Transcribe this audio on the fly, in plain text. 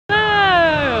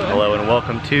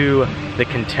welcome to the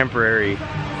Contemporary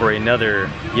for another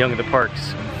Young at the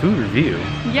Parks food review.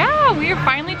 Yeah, we are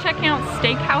finally checking out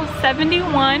Steakhouse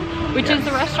 71, which is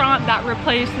the restaurant that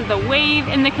replaced the Wave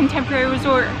in the Contemporary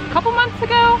Resort a couple months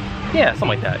ago. Yeah, something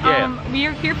like that, yeah. We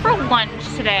are here for lunch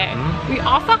today. We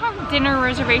also have dinner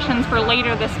reservations for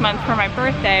later this month for my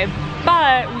birthday,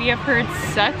 but we have heard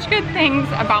such good things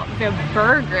about the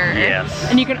burger. Yes.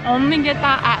 And you can only get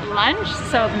that at lunch,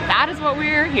 so that is what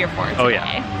we're here for today. Oh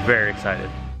yeah, very excited.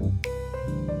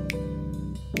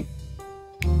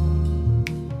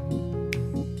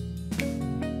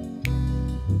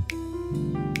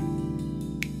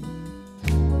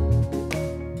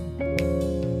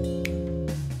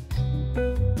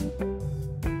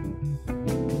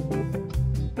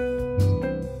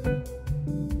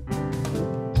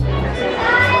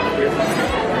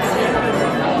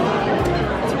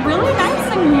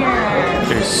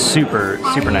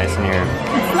 Super nice in here.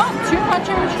 It's not too much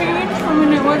of a change from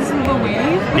when it was the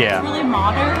Wave. Yeah. It's really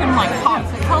modern and like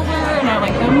pops of color, and I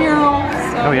like the murals.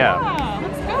 So oh yeah.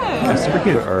 That's good. That's super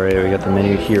cute. Alright, we got the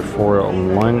menu here for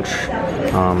lunch.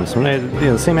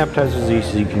 The same appetizers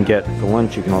as you can get for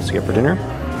lunch, you can also get for dinner.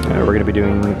 We're going to be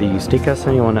doing the Steakhouse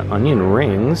 71 onion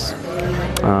rings.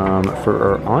 For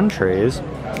our entrees,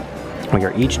 we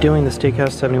are each doing the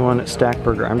Steakhouse 71 stack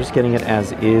burger. I'm just getting it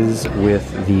as is with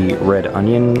the red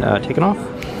onion taken off.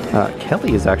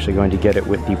 Kelly is actually going to get it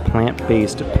with the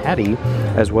plant-based patty,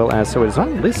 as well as, so it's not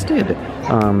listed,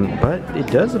 but it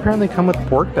does apparently come with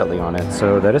pork belly on it.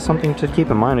 So that is something to keep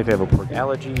in mind if you have a pork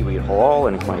allergy, you eat halal,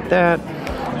 anything like that.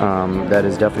 That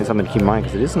is definitely something to keep in mind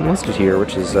because it isn't listed here,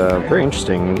 which is very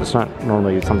interesting. It's not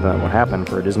normally something that would happen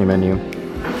for a Disney menu.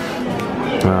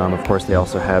 Of course, they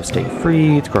also have steak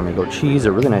frites, gourmet goat cheese,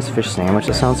 a really nice fish sandwich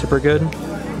that sounds super good,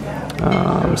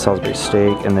 Salisbury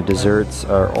steak, and the desserts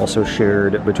are also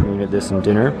shared between this and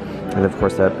dinner. And of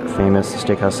course, that famous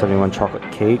Steakhouse 71 chocolate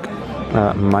cake.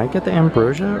 Might get the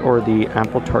ambrosia or the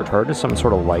apple tartare, just something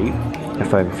sort of light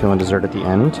if I'm feeling dessert at the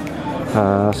end.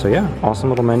 So yeah, awesome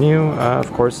little menu.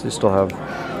 Of course, they still have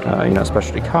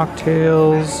specialty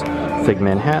cocktails, Fig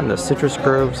Manhattan, the Citrus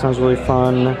Grove sounds really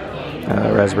fun.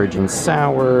 Raspberry gin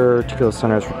sour, tequila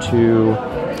sunrise for 2.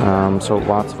 So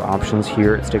lots of options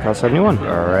here at Steakhouse 71.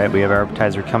 Alright, we have our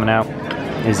appetizer coming out.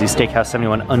 Is the Steakhouse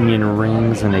 71 onion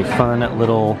rings and a fun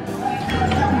little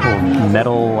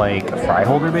metal like fry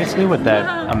holder basically with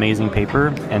that amazing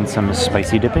paper and some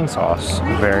spicy dipping sauce.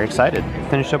 Very excited.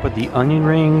 Finished up with the onion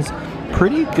rings.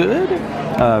 Pretty good.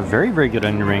 Very good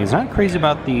onion rings. Not crazy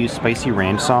about the spicy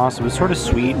ranch sauce. It was sort of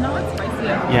sweet. Not spicy.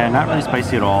 Yeah, not really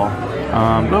spicy at all.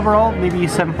 But overall, maybe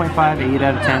 7.5, 8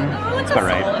 out of 10. That's about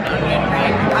right.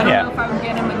 I don't know if I would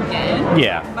get them again.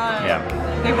 Yeah. But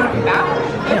they weren't bad.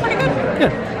 They're pretty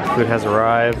good. Good. Food has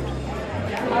arrived.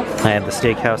 I had the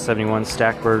Steakhouse 71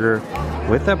 stack burger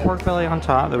with that pork belly on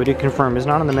top that we did confirm is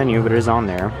not on the menu, but it is on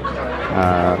there.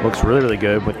 Looks really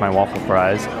good with my waffle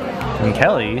fries. And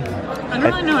Kelly,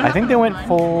 I think they went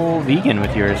full vegan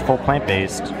with yours, full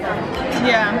plant-based.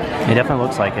 Yeah. It definitely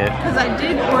looks like it. Because I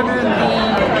did order the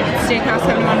Steakhouse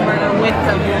 71 burger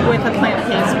with a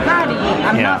plant-based patty.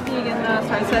 I'm not vegan though,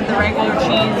 so I said the regular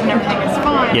cheese and everything is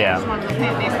fine. Yeah. I just wanted the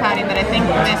plant-based patty, but I think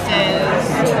this is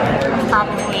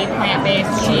probably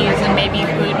plant-based cheese and maybe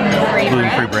gluten-free bread.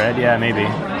 Gluten-free bread, yeah, maybe.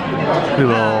 We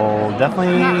will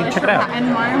definitely check it out.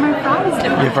 And why are my fries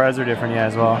different? Your fries are different, yeah,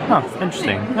 as well. Huh,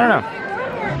 interesting. I don't know.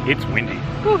 It's windy.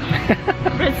 But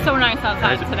it's so nice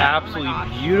outside today. It's absolutely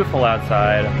beautiful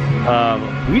outside.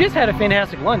 We just had a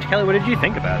fantastic lunch. Kelly, what did you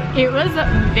think about it? It was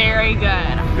very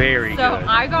good. Very good. So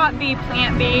I got the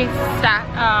plant-based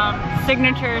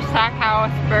signature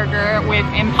Steakhouse burger with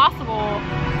Impossible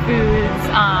Foods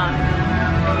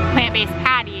plant-based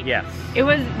patty. Yes. It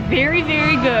was very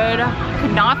good.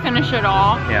 Could not finish it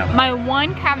all. Yeah. My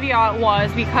one caveat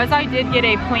was because I did get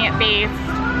a plant-based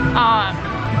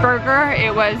burger,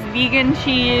 it was vegan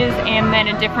cheese and then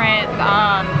a different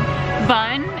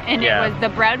bun, and it was, the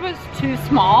bread was too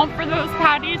small for those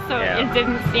patties, so it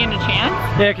didn't stand a chance.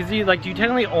 Yeah, because you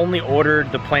technically only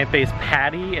ordered the plant-based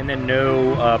patty and then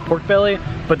no pork belly,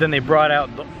 but then they brought out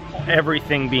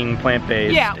everything being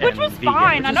plant-based. Yeah, which was vegan,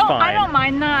 fine. I don't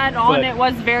mind that at all, and it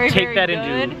was very good. Take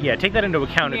that into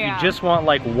account. If you just want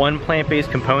like one plant-based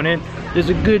component, there's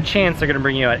a good chance they're gonna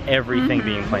bring you out everything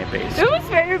being plant-based. It was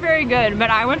very good, but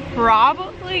I would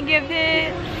probably give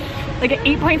it like an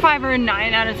 8.5 or a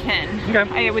 9 out of 10.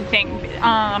 Okay. I would think,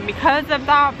 because of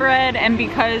that bread and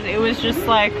because it was just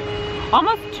like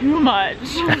almost too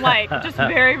much, like just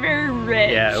very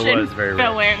rich. Yeah, it was very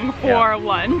filling for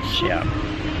lunch. Yeah.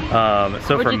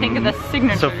 So what do you think of the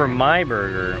signature? So for my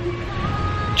burger,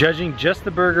 judging just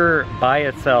the burger by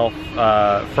itself,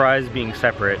 fries being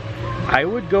separate, I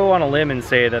would go on a limb and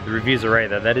say that the reviews are right,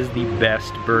 that that is the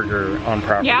best burger on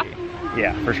property. Yeah?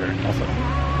 Yeah, for sure. Also,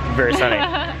 very sunny.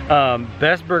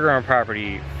 Best burger on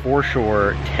property, for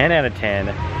sure. 10 out of 10.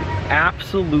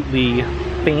 Absolutely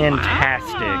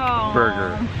fantastic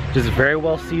burger. Just very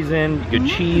well seasoned, good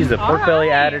cheese, the pork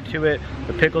belly added to it.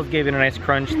 The pickles gave it a nice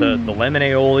crunch. The lemon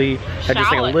aioli had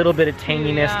just like a little bit of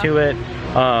tanginess to it.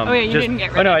 Oh yeah, you didn't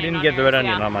get red onion. Oh no, I didn't get the red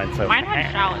onion on mine. So mine had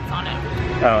shallots on it.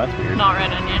 Oh, that's weird. Not red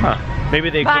onion. Huh. Maybe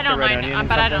they cooked the red onion.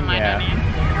 But I don't mind onion.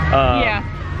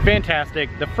 Yeah. Fantastic.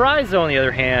 The fries, though, on the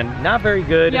other hand, not very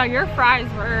good. Yeah, your fries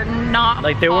were not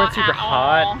like they weren't super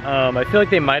hot. I feel like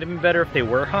they might have been better if they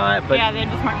were hot, but yeah, they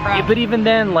just weren't fresh. But even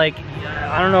then, like,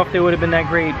 I don't know if they would have been that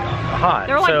great hot.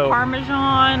 They were like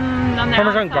Parmesan on the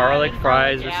Parmesan outside, garlic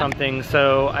fries or something.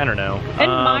 So I don't know. And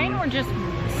mine were just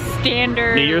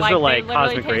standard. Yeah, yours like, are like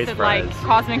Cosmic Rays fries. Like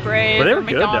Cosmic Rays. But they were or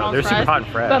good McDonald's though. They're fries, super hot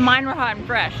and fresh. But mine were hot and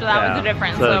fresh, so that was the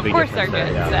difference. So of course they're good.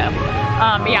 So,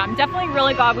 but yeah, I'm definitely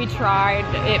really glad we tried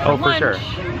it for lunch. For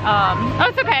sure. Oh,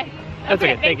 it's okay. That's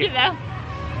okay. Thank you though.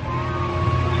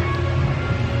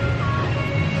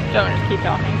 Don't just keep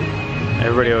filming.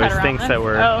 Everybody always thinks that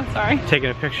we're taking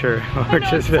a picture while we're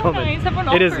just filming.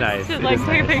 Nice. It is nice. To, like,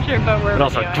 take a picture, but we're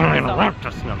also, videoing, no, I'm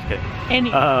just kidding.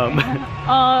 Anyway,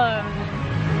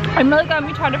 I'm really glad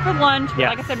we tried it for lunch. Yes.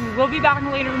 Like I said, we will be back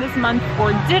later this month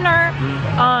for dinner.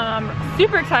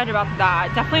 Super excited about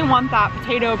that. Definitely want that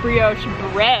potato brioche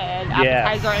bread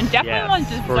appetizer, and definitely want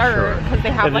dessert because they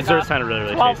have like a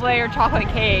 12-layer chocolate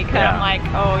cake. And I'm like,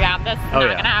 oh yeah, that's not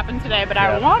gonna happen today, but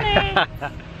I want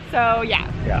it. So yeah,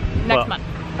 next month,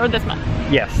 or this month.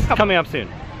 Yes, coming up soon.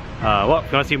 Well, if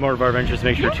you want to see more of our adventures,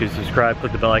 make sure to subscribe,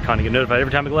 click the bell icon to get notified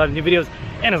every time we go live new videos.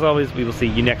 And as always, we will see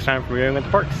you next time for Reviewing at the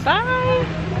Parks.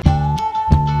 Bye!